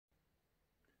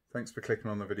Thanks for clicking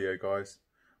on the video, guys.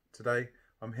 Today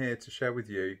I'm here to share with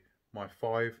you my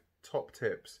 5 top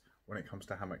tips when it comes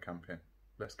to hammock camping.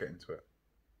 Let's get into it.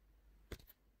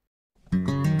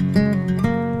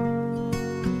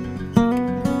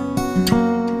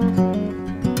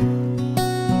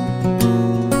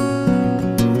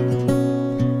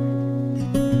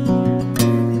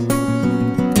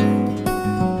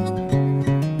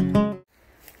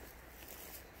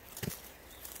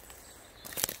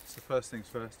 So first things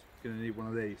first, you're going to need one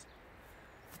of these.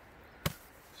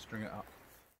 String it up.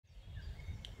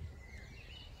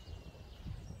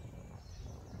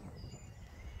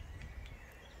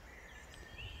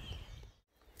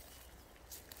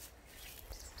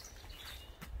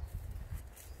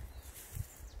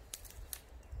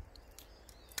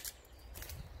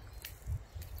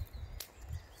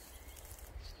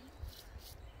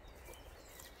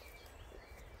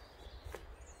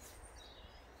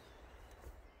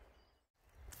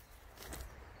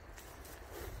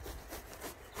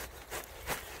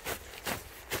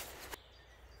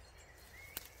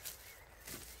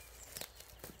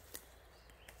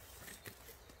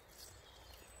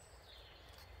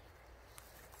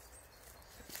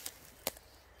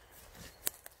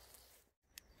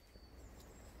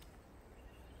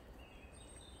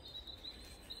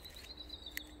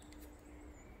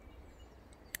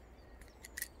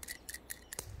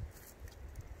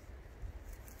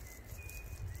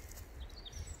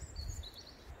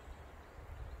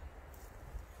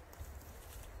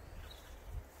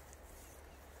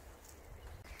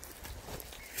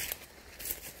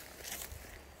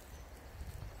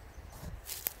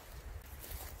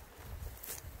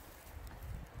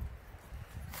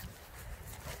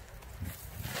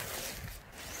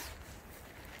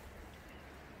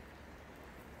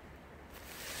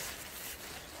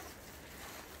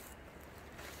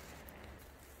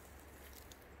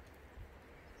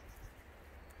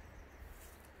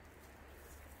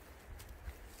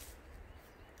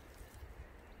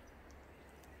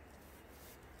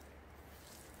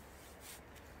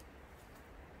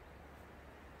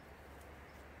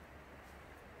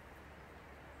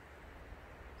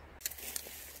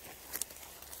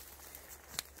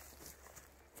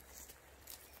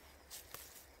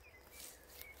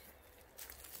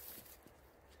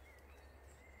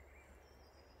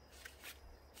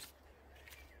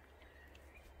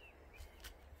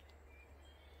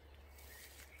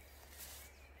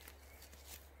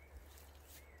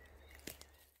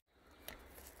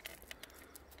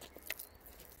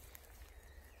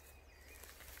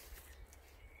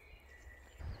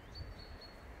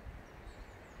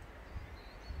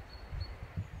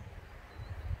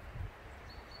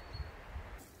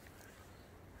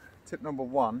 Tip number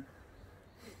 1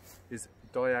 is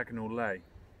diagonal lay.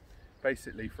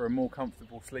 Basically, for a more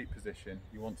comfortable sleep position,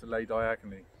 you want to lay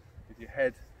diagonally with your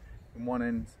head in one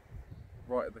end,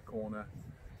 right at the corner,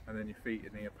 and then your feet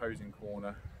in the opposing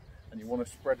corner. And you want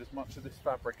to spread as much of this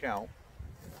fabric out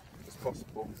as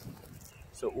possible.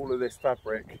 So all of this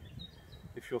fabric,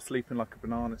 if you're sleeping like a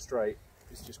banana straight,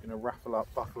 it's just going to raffle up,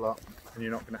 buckle up, and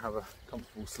you're not going to have a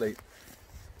comfortable sleep.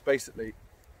 Basically,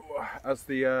 as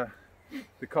the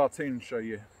cartoons show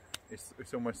you,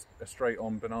 it's almost a straight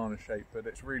on banana shape, but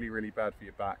it's really bad for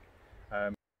your back.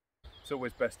 It's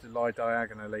always best to lie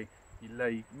diagonally. You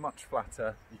lay much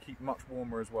flatter, you keep much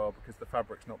warmer as well because the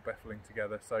fabric's not beveling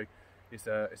together, so it's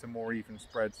a more even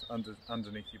spread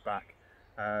underneath your back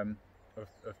of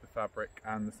the fabric,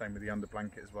 and the same with the under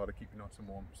blanket as well to keep you nice and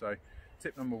warm. So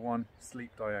tip number 1,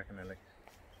 sleep diagonally.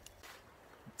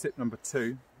 Tip number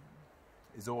 2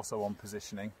 is also on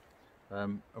positioning.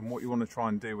 And what you want to try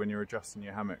and do when you're adjusting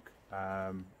your hammock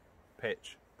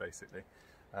pitch, basically,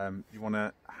 you want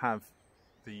to have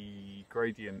the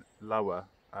gradient lower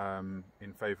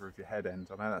in favour of your head end.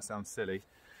 I know that sounds silly,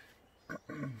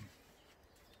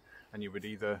 and you would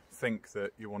either think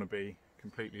that you want to be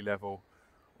completely level,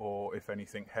 or if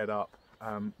anything, head up.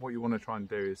 What you want to try and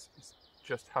do is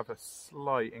just have a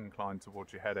slight incline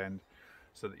towards your head end,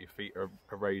 so that your feet are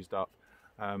raised up.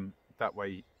 That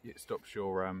way it stops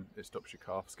your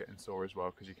calves getting sore as well,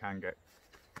 because you can get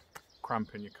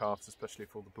cramp in your calves, especially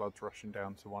if all the blood's rushing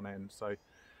down to one end. So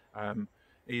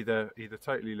either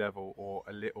totally level or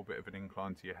a little bit of an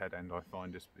incline to your head end, I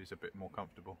find is a bit more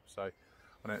comfortable. So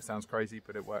I know it sounds crazy,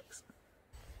 but it works.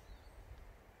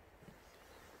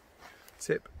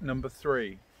 Tip number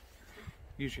 3,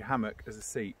 use your hammock as a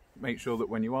seat. Make sure that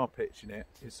when you are pitching it,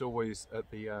 it's always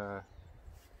at the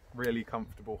really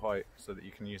comfortable height, so that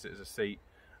you can use it as a seat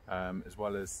as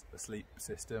well as a sleep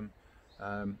system,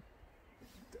 and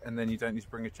then you don't need to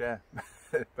bring a chair.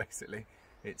 Basically,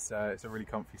 it's a really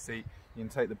comfy seat. You can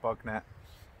take the bug net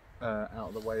out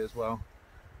of the way as well.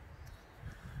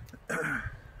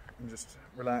 And just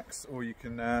relax, or you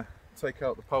can take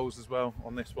out the poles as well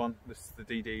on this one. This is the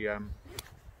DD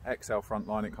XL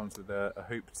Frontline. It comes with a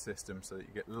hooped system so that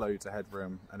you get loads of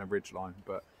headroom and a ridge line,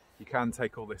 but you can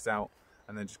take all this out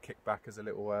and then just kick back as a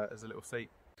little seat.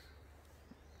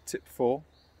 Tip 4,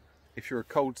 if you're a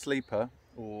cold sleeper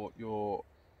or you're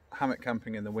hammock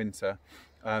camping in the winter,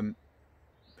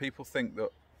 people think that,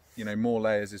 you know, more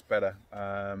layers is better,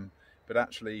 but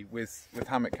actually with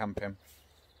hammock camping,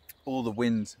 all the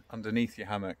wind underneath your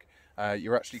hammock,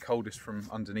 you're actually coldest from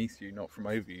underneath you, not from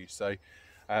over you. So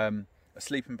a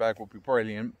sleeping bag will be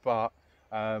brilliant, but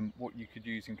what you could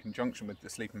use in conjunction with the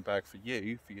sleeping bag for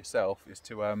yourself, is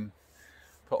to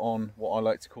put on what I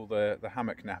like to call the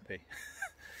hammock nappy.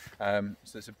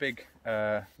 So it's a big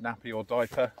nappy or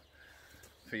diaper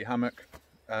for your hammock,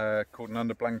 called an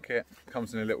under blanket.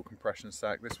 Comes in a little compression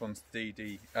sack. This one's the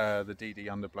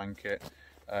DD under blanket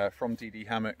from DD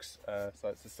Hammocks. So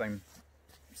it's the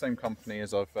same company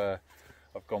as I've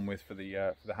gone with for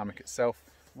the hammock itself.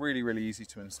 Really easy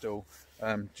to install.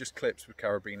 Just clips with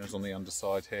carabiners on the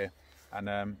underside here,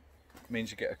 and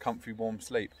means you get a comfy warm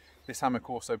sleep. This hammock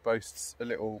also boasts a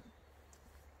little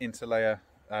interlayer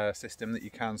system that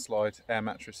you can slide air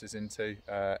mattresses into,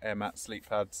 air mats, sleep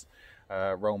pads,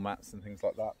 roll mats and things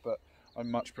like that, but I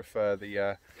much prefer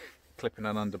the clipping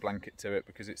an under blanket to it,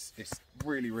 because it's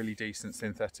really decent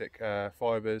synthetic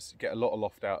fibres. You get a lot of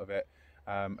loft out of it,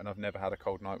 and I've never had a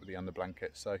cold night with the under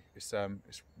blanket, so it's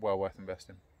well worth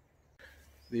investing.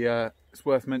 It's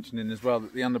worth mentioning as well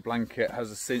that the under blanket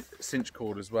has a cinch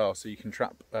cord as well, so you can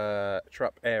trap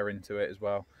air into it as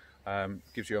well.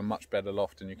 Gives you a much better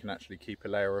loft, and you can actually keep a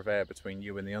layer of air between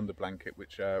you and the under blanket,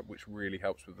 which really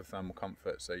helps with the thermal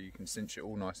comfort. So you can cinch it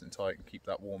all nice and tight and keep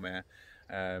that warm air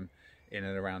in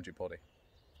and around your body.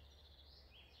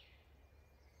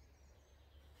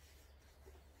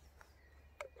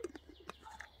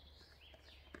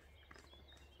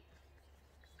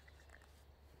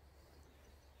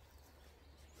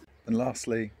 And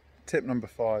lastly, tip number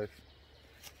 5.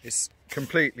 It's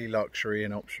completely luxury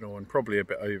and optional and probably a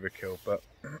bit overkill, but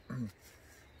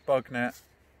bug net,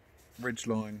 ridge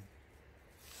line,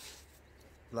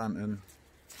 lantern,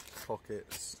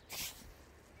 pockets,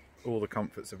 all the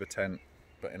comforts of a tent,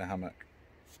 but in a hammock.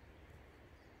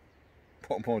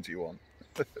 What more do you want?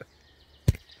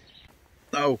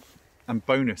 Oh, and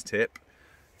bonus tip,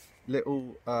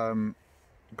 little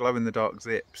glow-in-the-dark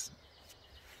zips.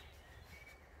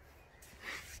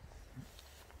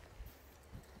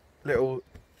 Little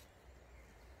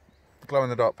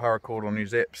glow-in-the-dark paracord on your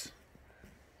zips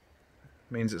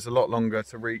means it's a lot longer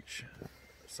to reach.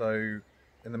 So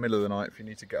in the middle of the night, if you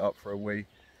need to get up for a wee,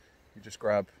 you just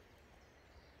grab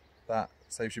that.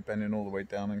 Saves you bending all the way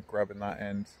down and grabbing that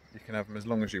end. You can have them as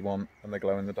long as you want, and they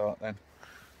glow in the dark then.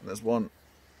 And there's one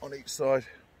on each side.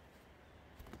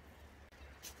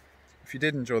 If you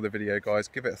did enjoy the video, guys,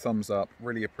 give it a thumbs up.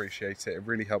 Really appreciate it. It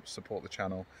really helps support the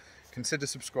channel. Consider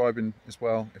subscribing as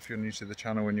well if you're new to the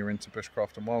channel and you're into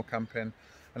bushcraft and wild camping,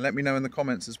 and let me know in the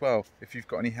comments as well if you've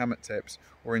got any hammock tips,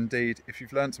 or indeed if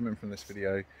you've learned something from this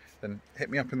video, then hit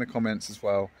me up in the comments as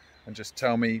well and just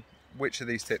tell me which of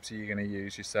these tips are you going to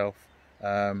use yourself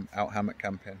out hammock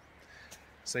camping.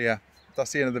 So yeah,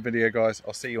 that's the end of the video, guys.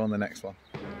 I'll see you on the next one.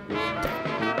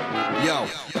 Yo.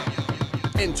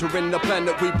 Entering the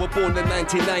planet, we were born in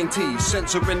 1990.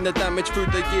 Censoring the damage through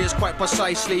the years quite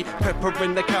precisely.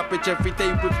 Peppering the cabbage every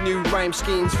day with new rhyme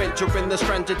schemes. Venturing the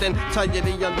stranded and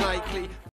entirely unlikely.